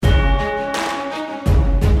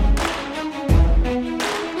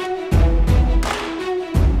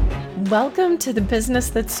Welcome to the Business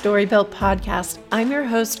That's Story Built podcast. I'm your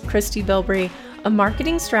host, Christy Bilbrey, a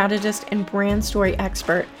marketing strategist and brand story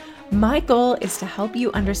expert. My goal is to help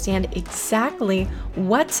you understand exactly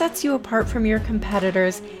what sets you apart from your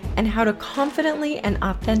competitors and how to confidently and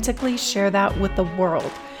authentically share that with the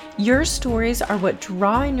world. Your stories are what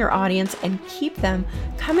draw in your audience and keep them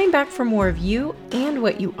coming back for more of you and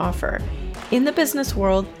what you offer. In the business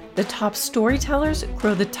world, the top storytellers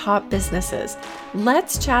grow the top businesses.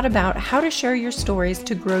 Let's chat about how to share your stories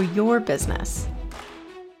to grow your business.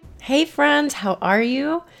 Hey friends, how are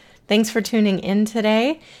you? Thanks for tuning in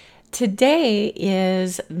today. Today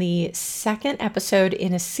is the second episode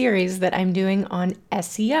in a series that I'm doing on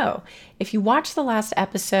SEO. If you watched the last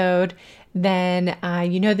episode, then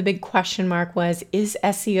you know the big question mark was, is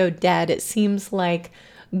SEO dead? It seems like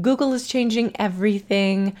Google is changing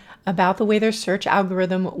everything about the way their search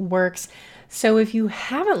algorithm works. So if you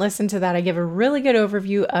haven't listened to that, I give a really good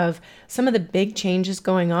overview of some of the big changes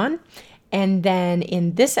going on. And then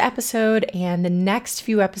in this episode and the next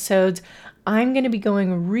few episodes, I'm going to be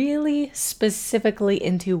going really specifically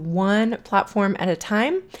into one platform at a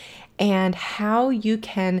time and how you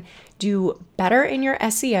can do better in your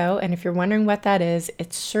SEO. And if you're wondering what that is,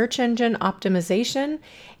 it's search engine optimization.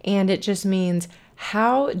 And it just means,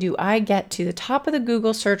 how do I get to the top of the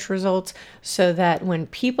Google search results so that when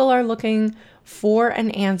people are looking for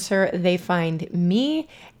an answer, they find me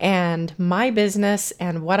and my business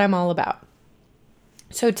and what I'm all about?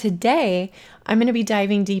 So today, I'm going to be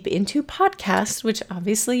diving deep into podcasts, which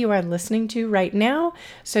obviously you are listening to right now.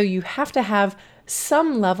 So you have to have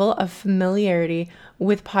some level of familiarity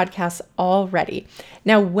with podcasts already.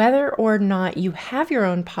 Now, whether or not you have your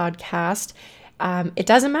own podcast, it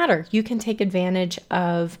doesn't matter. You can take advantage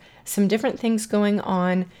of some different things going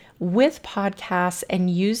on with podcasts and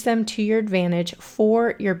use them to your advantage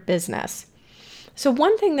for your business. So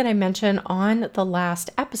one thing that I mentioned on the last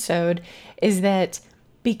episode is that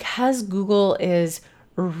because Google is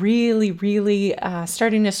really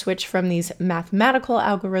starting to switch from these mathematical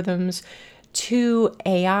algorithms to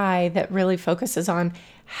AI that really focuses on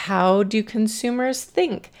how do consumers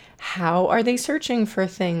think? How are they searching for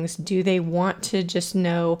things? Do they want to just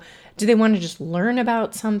know? Do they want to just learn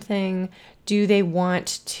about something? Do they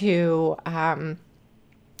want to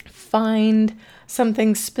find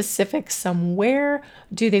something specific somewhere?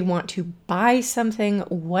 Do they want to buy something?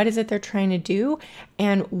 What is it they're trying to do?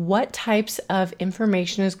 And what types of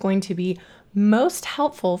information is going to be most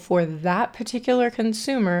helpful for that particular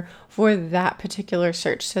consumer for that particular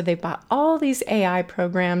search? So they bought all these AI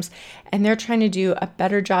programs and they're trying to do a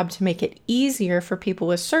better job to make it easier for people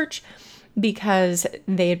with search, because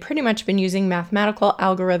they had pretty much been using mathematical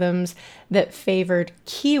algorithms that favored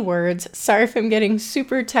keywords. Sorry if I'm getting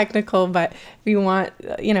super technical, but if you want,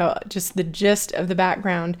 just the gist of the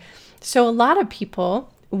background. So a lot of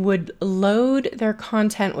people would load their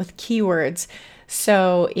content with keywords.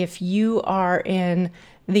 So if you are in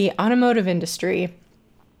the automotive industry,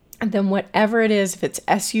 then whatever it is, if it's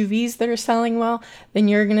SUVs that are selling well, then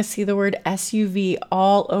you're going to see the word SUV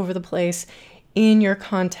all over the place in your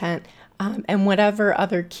content, and whatever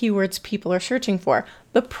other keywords people are searching for.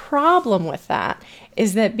 The problem with that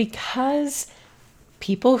is that because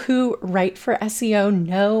people who write for SEO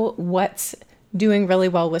know what's doing really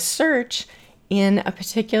well with search in a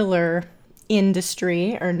particular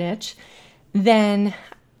industry or niche, then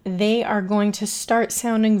they are going to start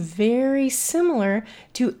sounding very similar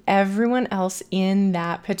to everyone else in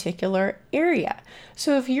that particular area.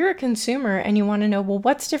 So if you're a consumer and you want to know, well,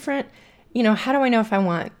 what's different? How do I know if I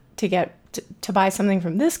want to get to buy something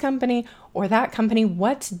from this company or that company?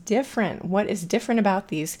 What's different? What is different about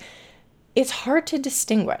these? It's hard to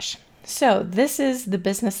distinguish. So this is the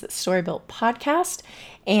Business That's Story Built podcast.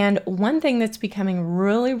 And one thing that's becoming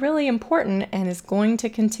really important and is going to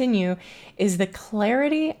continue is the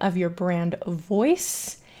clarity of your brand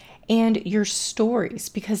voice and your stories,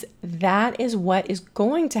 because that is what is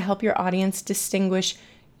going to help your audience distinguish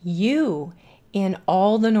you in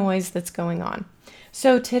all the noise that's going on.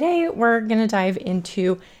 So today we're going to dive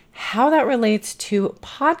into how that relates to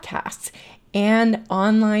podcasts and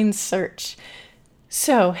online search.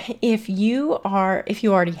 So if you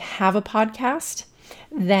already have a podcast,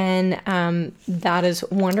 then that is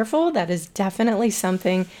wonderful. That is definitely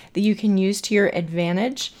something that you can use to your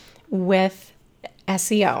advantage with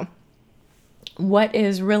SEO. What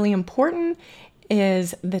is really important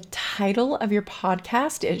is the title of your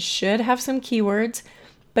podcast. It should have some keywords,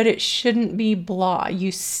 but it shouldn't be blah. You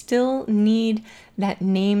still need that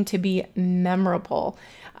name to be memorable.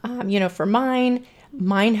 For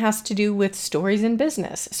mine has to do with stories in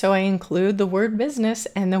business. So I include the word business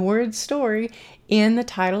and the word story in the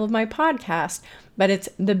title of my podcast, but it's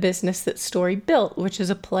The Business That Story Built, which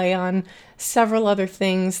is a play on several other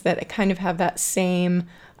things that kind of have that same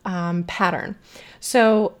pattern.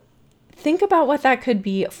 So think about what that could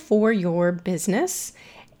be for your business.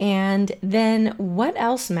 And then what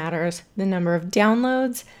else matters? The number of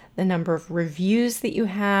downloads, the number of reviews that you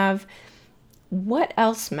have. What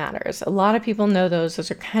else matters? A lot of people know those.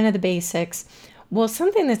 Those are kind of the basics. Well,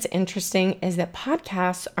 something that's interesting is that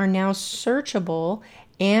podcasts are now searchable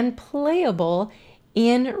and playable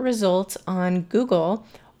in results on Google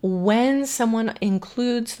when someone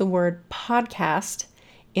includes the word podcast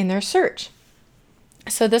in their search.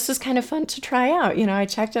 So this is kind of fun to try out. I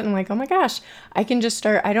checked it and I'm like, oh my gosh, I can just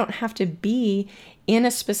start. I don't have to be in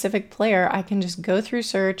a specific player. I can just go through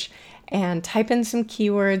search and type in some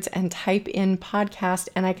keywords and type in podcast,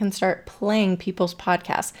 and I can start playing people's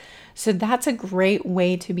podcasts. So that's a great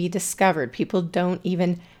way to be discovered. People don't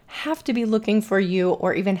even have to be looking for you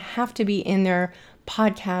or even have to be in their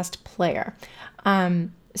podcast player.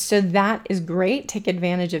 So that is great. Take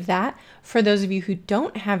advantage of that. For those of you who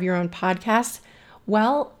don't have your own podcast,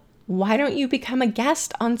 well, why don't you become a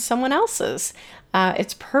guest on someone else's?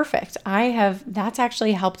 It's perfect. That's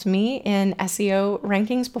actually helped me in SEO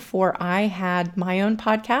rankings before I had my own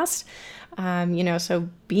podcast. So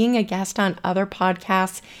being a guest on other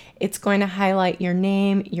podcasts, it's going to highlight your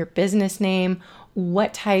name, your business name,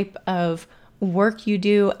 what type of work you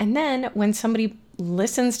do. And then when somebody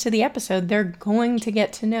listens to the episode, they're going to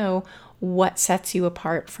get to know what sets you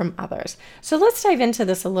apart from others. So let's dive into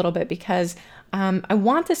this a little bit because I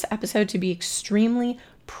want this episode to be extremely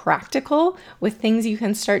practical with things you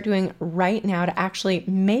can start doing right now to actually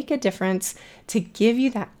make a difference, to give you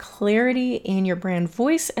that clarity in your brand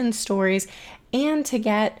voice and stories, and to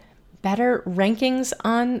get better rankings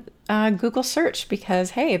on Google search,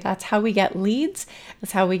 because hey, that's how we get leads.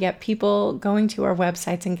 That's how we get people going to our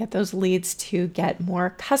websites and get those leads to get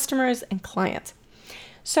more customers and clients.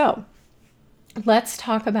 So let's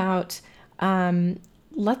talk about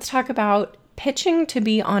pitching to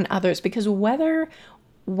be on others, because whether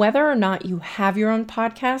or not you have your own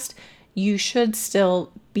podcast, you should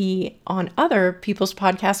still be on other people's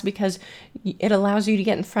podcasts because it allows you to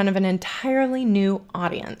get in front of an entirely new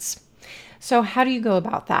audience. So how do you go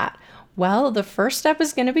about that? Well, the first step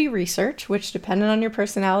is going to be research, which depending on your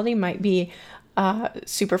personality might be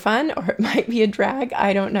super fun or it might be a drag.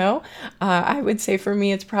 I don't know. I would say for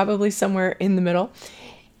me, it's probably somewhere in the middle.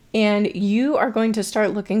 And you are going to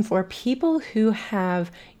start looking for people who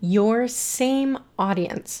have your same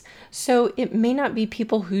audience. So it may not be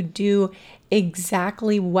people who do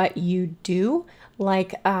exactly what you do.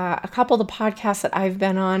 Like a couple of the podcasts that I've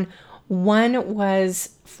been on, one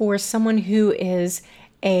was for someone who is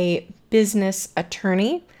a business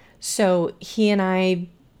attorney. So he and I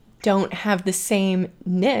don't have the same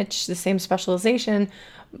niche, the same specialization,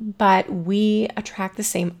 but we attract the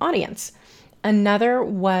same audience. Another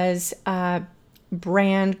was a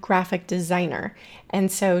brand graphic designer.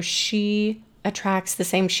 And so she attracts the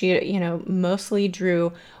same, she, mostly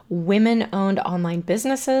drew women-owned online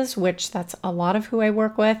businesses, which that's a lot of who I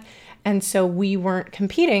work with. And so we weren't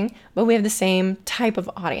competing, but we have the same type of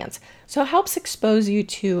audience. So it helps expose you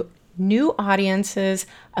to new audiences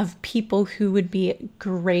of people who would be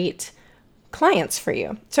great clients for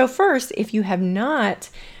you. So first, if you have not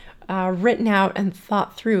written out and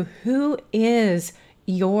thought through who is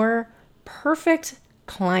your perfect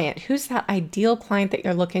client, who's that ideal client that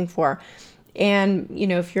you're looking for. And,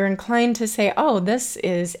 if you're inclined to say, oh, this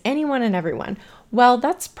is anyone and everyone, well,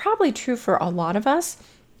 that's probably true for a lot of us.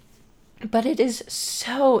 But it is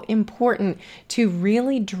so important to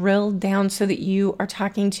really drill down so that you are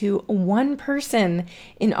talking to one person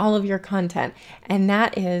in all of your content. And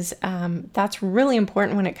that's really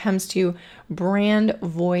important when it comes to brand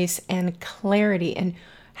voice and clarity and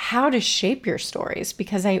how to shape your stories,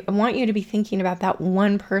 because I want you to be thinking about that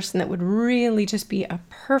one person that would really just be a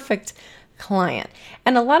perfect client.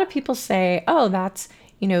 And a lot of people say, oh, that's,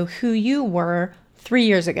 who you were 3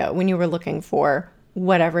 years ago when you were looking for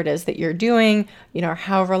whatever it is that you're doing,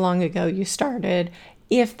 however long ago you started,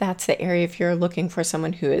 if that's the area, if you're looking for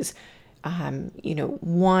someone who is,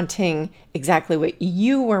 wanting exactly what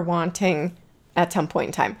you were wanting at some point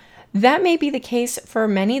in time. That may be the case for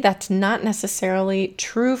many. That's not necessarily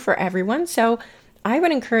true for everyone. So I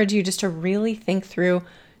would encourage you just to really think through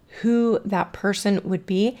who that person would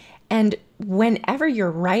be. And whenever you're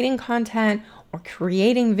writing content or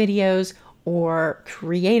creating videos or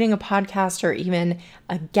creating a podcast or even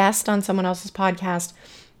a guest on someone else's podcast,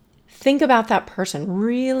 think about that person.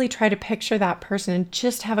 Really try to picture that person and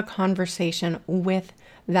just have a conversation with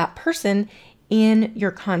that person in your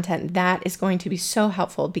content. That is going to be so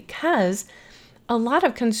helpful because a lot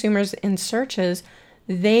of consumers in searches,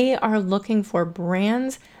 they are looking for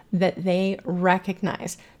brands that they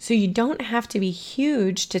recognize. So you don't have to be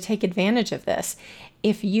huge to take advantage of this.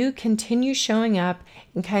 If you continue showing up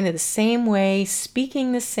in kind of the same way,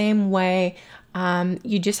 speaking the same way,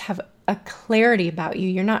 you just have a clarity about you.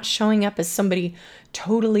 You're not showing up as somebody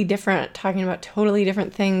totally different, talking about totally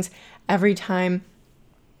different things every time.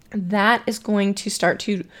 That is going to start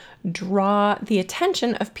to draw the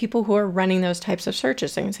attention of people who are running those types of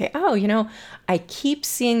searches. They're going to say, oh, I keep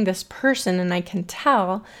seeing this person and I can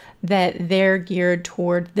tell that they're geared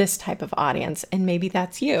toward this type of audience, and maybe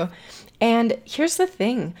that's you. And here's the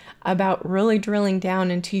thing about really drilling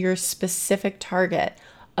down into your specific target.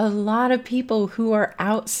 A lot of people who are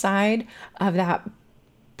outside of that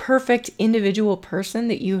perfect individual person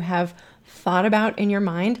that you have thought about in your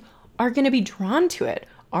mind are going to be drawn to it,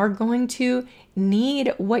 are going to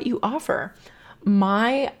need what you offer.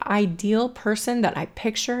 My ideal person that I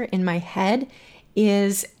picture in my head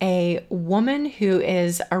is a woman who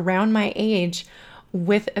is around my age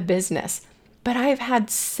with a business. But I've had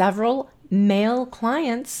several male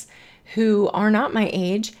clients who are not my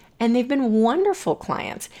age, and they've been wonderful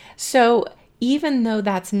clients. So even though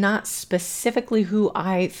that's not specifically who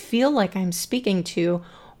I feel like I'm speaking to,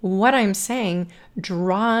 what I'm saying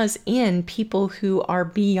draws in people who are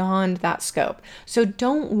beyond that scope. So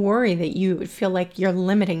don't worry that you feel like you're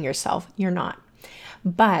limiting yourself. You're not.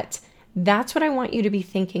 But that's what I want you to be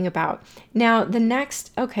thinking about. Now,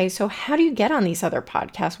 so how do you get on these other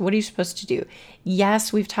podcasts? What are you supposed to do?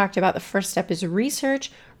 Yes, we've talked about the first step is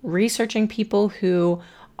researching people who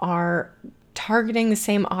are targeting the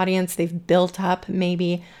same audience. They've built up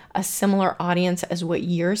maybe a similar audience as what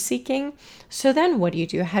you're seeking. So then what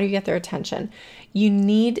do? How do you get their attention? You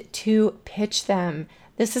need to pitch them.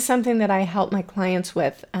 This is something that I help my clients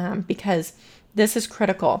with because this is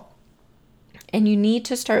critical. And you need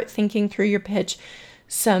to start thinking through your pitch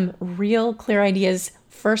some real clear ideas.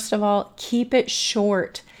 First of all, keep it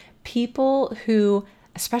short. People who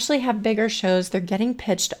especially have bigger shows, they're getting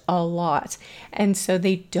pitched a lot. And so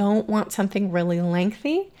they don't want something really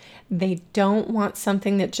lengthy. They don't want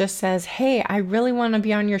something that just says, hey, I really want to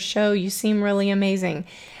be on your show. You seem really amazing.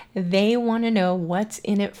 They want to know what's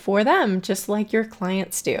in it for them, just like your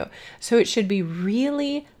clients do. So it should be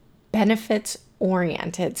really benefits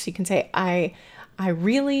oriented. So you can say, I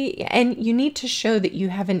really, and you need to show that you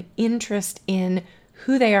have an interest in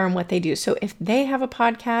who they are and what they do. So if they have a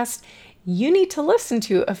podcast, you need to listen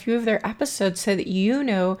to a few of their episodes so that you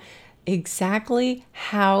know exactly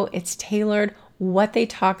how it's tailored, what they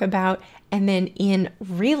talk about, and then in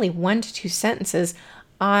really 1 to 2 sentences,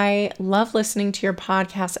 I love listening to your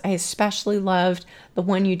podcast. I especially loved the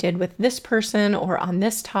one you did with this person or on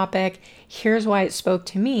this topic. Here's why it spoke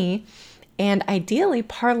to me. And ideally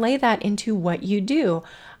parlay that into what you do.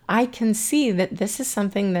 I can see that this is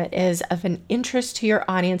something that is of an interest to your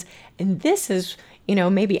audience. And this is,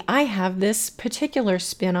 maybe I have this particular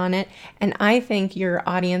spin on it. And I think your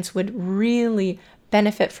audience would really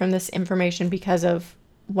benefit from this information because of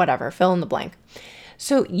whatever, fill in the blank.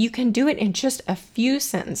 So you can do it in just a few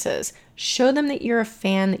sentences. Show them that you're a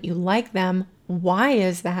fan, that you like them. Why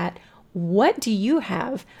is that? What do you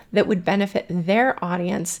have that would benefit their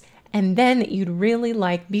audience? And then that you'd really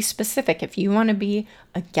like, be specific. If you want to be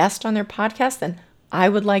a guest on their podcast, then I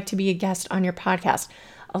would like to be a guest on your podcast.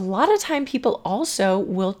 A lot of time people also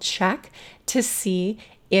will check to see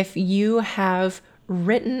if you have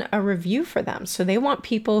written a review for them. So they want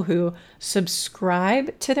people who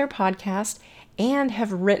subscribe to their podcast and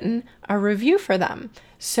have written a review for them.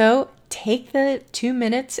 So take the 2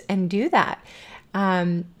 minutes and do that.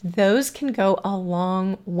 Those can go a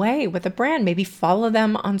long way with a brand. Maybe follow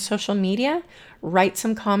them on social media, write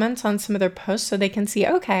some comments on some of their posts so they can see,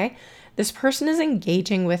 okay, this person is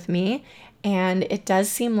engaging with me and it does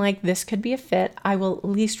seem like this could be a fit. I will at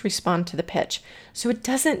least respond to the pitch. So it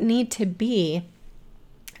doesn't need to be,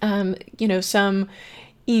 some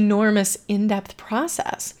enormous in-depth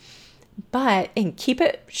process, and keep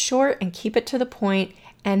it short and keep it to the point,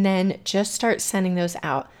 and then just start sending those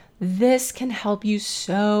out. This can help you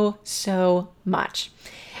so much.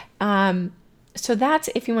 So that's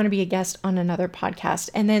if you want to be a guest on another podcast.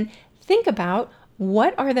 And then think about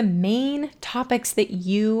what are the main topics that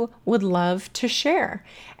you would love to share,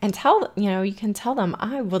 and you can tell them,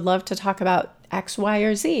 I would love to talk about X, Y,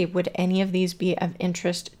 or Z. Would any of these be of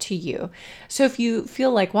interest to you? So if you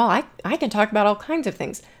feel like, well, I can talk about all kinds of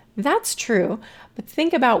things, that's true. But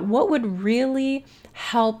think about what would really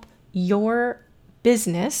help your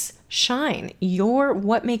business shine,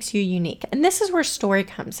 what makes you unique. And this is where story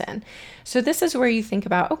comes in. So this is where you think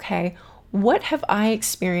about, okay, what have I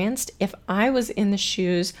experienced if I was in the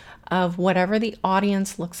shoes of whatever the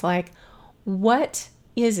audience looks like? What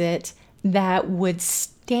is it that would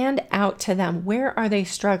stand out to them? Where are they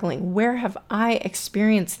struggling? Where have I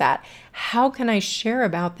experienced that? How can I share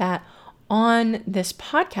about that on this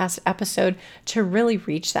podcast episode to really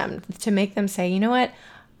reach them, to make them say, you know what?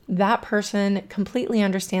 That person completely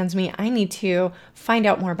understands me. I need to find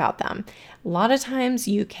out more about them. A lot of times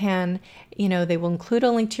you can, they will include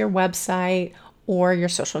a link to your website or your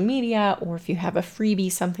social media, or if you have a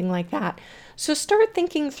freebie, something like that. So start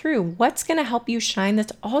thinking through what's going to help you shine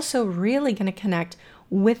that's also really going to connect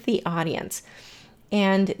with the audience.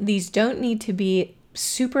 And these don't need to be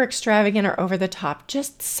super extravagant or over the top,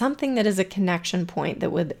 just something that is a connection point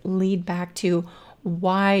that would lead back to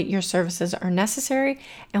why your services are necessary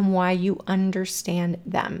and why you understand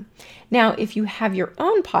them. Now, if you have your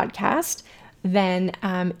own podcast, then,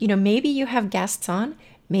 maybe you have guests on,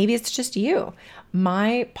 maybe it's just you.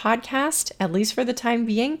 My podcast, at least for the time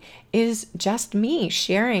being, is just me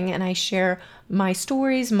sharing, and I share my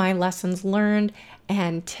stories, my lessons learned,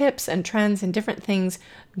 and tips and trends and different things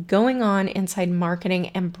going on inside marketing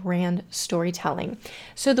and brand storytelling.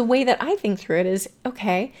 So the way that I think through it is,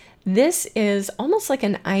 okay, this is almost like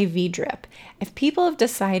an IV drip. If people have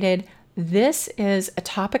decided this is a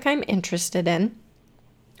topic I'm interested in,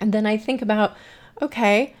 and then I think about,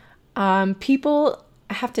 okay, people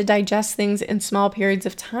have to digest things in small periods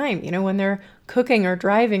of time. When they're cooking or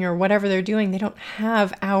driving or whatever they're doing, they don't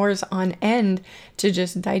have hours on end to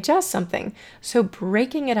just digest something. So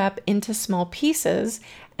breaking it up into small pieces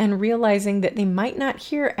and realizing that they might not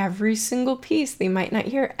hear every single piece, they might not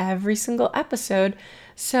hear every single episode.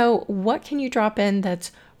 So what can you drop in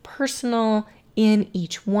that's personal in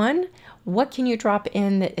each one? What can you drop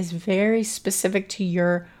in that is very specific to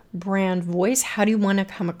your brand voice? How do you want to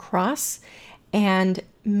come across? And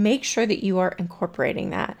make sure that you are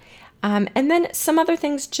incorporating that. And then some other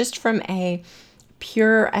things just from a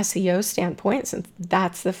pure SEO standpoint, since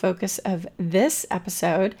that's the focus of this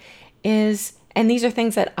episode, is, and these are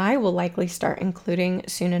things that I will likely start including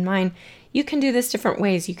soon in mine, you can do this different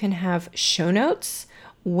ways. You can have show notes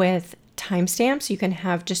with timestamps. You can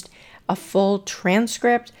have just a full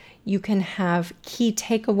transcript. You can have key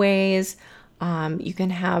takeaways. You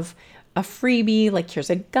can have a freebie, like here's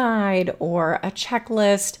a guide or a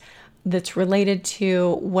checklist that's related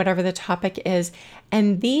to whatever the topic is.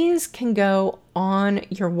 And these can go on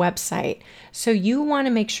your website. So you want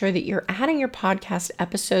to make sure that you're adding your podcast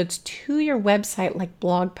episodes to your website like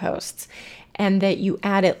blog posts, and that you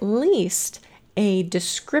add at least a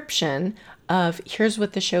description of here's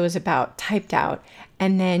what the show is about typed out,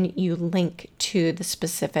 and then you link to the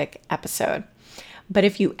specific episode. But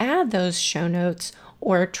if you add those show notes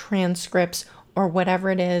or transcripts or whatever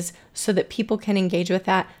it is so that people can engage with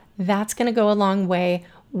that, that's going to go a long way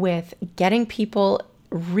with getting people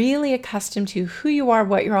really accustomed to who you are,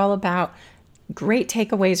 what you're all about, great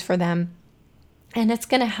takeaways for them, and it's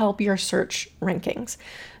going to help your search rankings.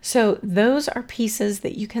 So those are pieces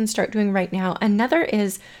that you can start doing right now. Another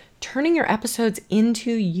is turning your episodes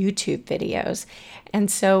into YouTube videos.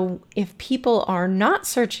 And so if people are not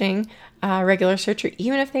searching a regular search, or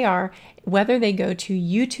even if they are, whether they go to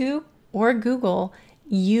YouTube or Google,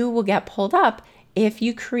 you will get pulled up if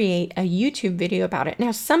you create a YouTube video about it.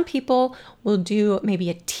 Now, some people will do maybe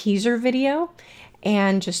a teaser video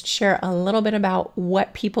and just share a little bit about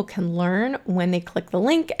what people can learn when they click the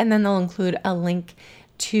link, and then they'll include a link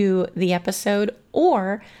to the episode,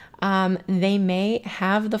 or they may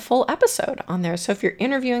have the full episode on there. So if you're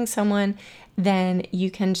interviewing someone, then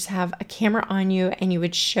you can just have a camera on you and you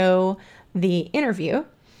would show the interview.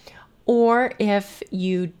 Or if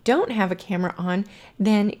you don't have a camera on,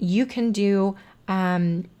 then you can do,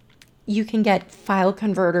 you can get file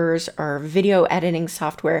converters or video editing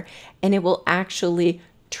software, and it will actually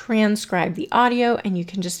transcribe the audio, and you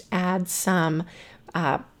can just add some,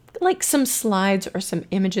 like some slides or some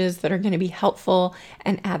images that are going to be helpful,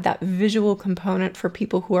 and add that visual component for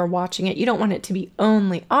people who are watching it. You don't want it to be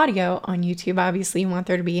only audio on YouTube. Obviously, you want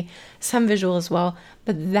there to be some visual as well,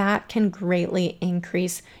 but that can greatly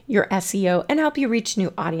increase your SEO and help you reach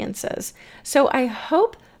new audiences. So I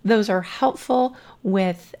hope those are helpful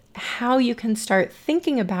with how you can start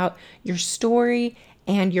thinking about your story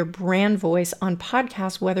and your brand voice on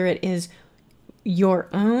podcasts, whether it is your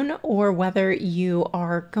own or whether you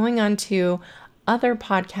are going on to other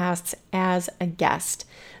podcasts as a guest.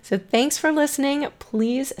 So thanks for listening.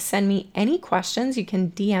 Please send me any questions. You can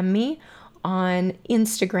DM me on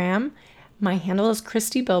Instagram. My handle is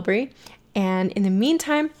Christy Bilbrey, And in the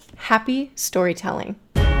meantime, happy storytelling.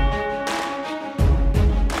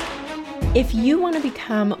 If you want to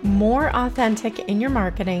become more authentic in your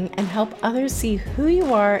marketing and help others see who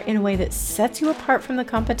you are in a way that sets you apart from the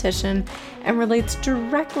competition and relates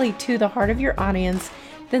directly to the heart of your audience,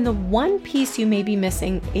 then the one piece you may be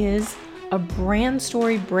missing is a brand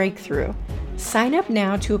story breakthrough. Sign up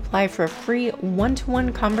now to apply for a free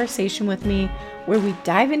one-to-one conversation with me where we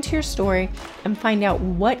dive into your story and find out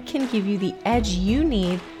what can give you the edge you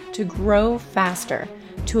need to grow faster.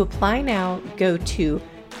 To apply now, go to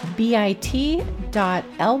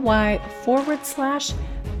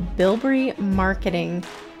bit.ly/Bilbrey Marketing.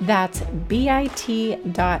 That's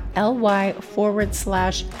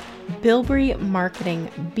bit.ly/Bilbrey Marketing.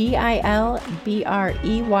 BILBREY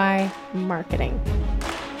Marketing.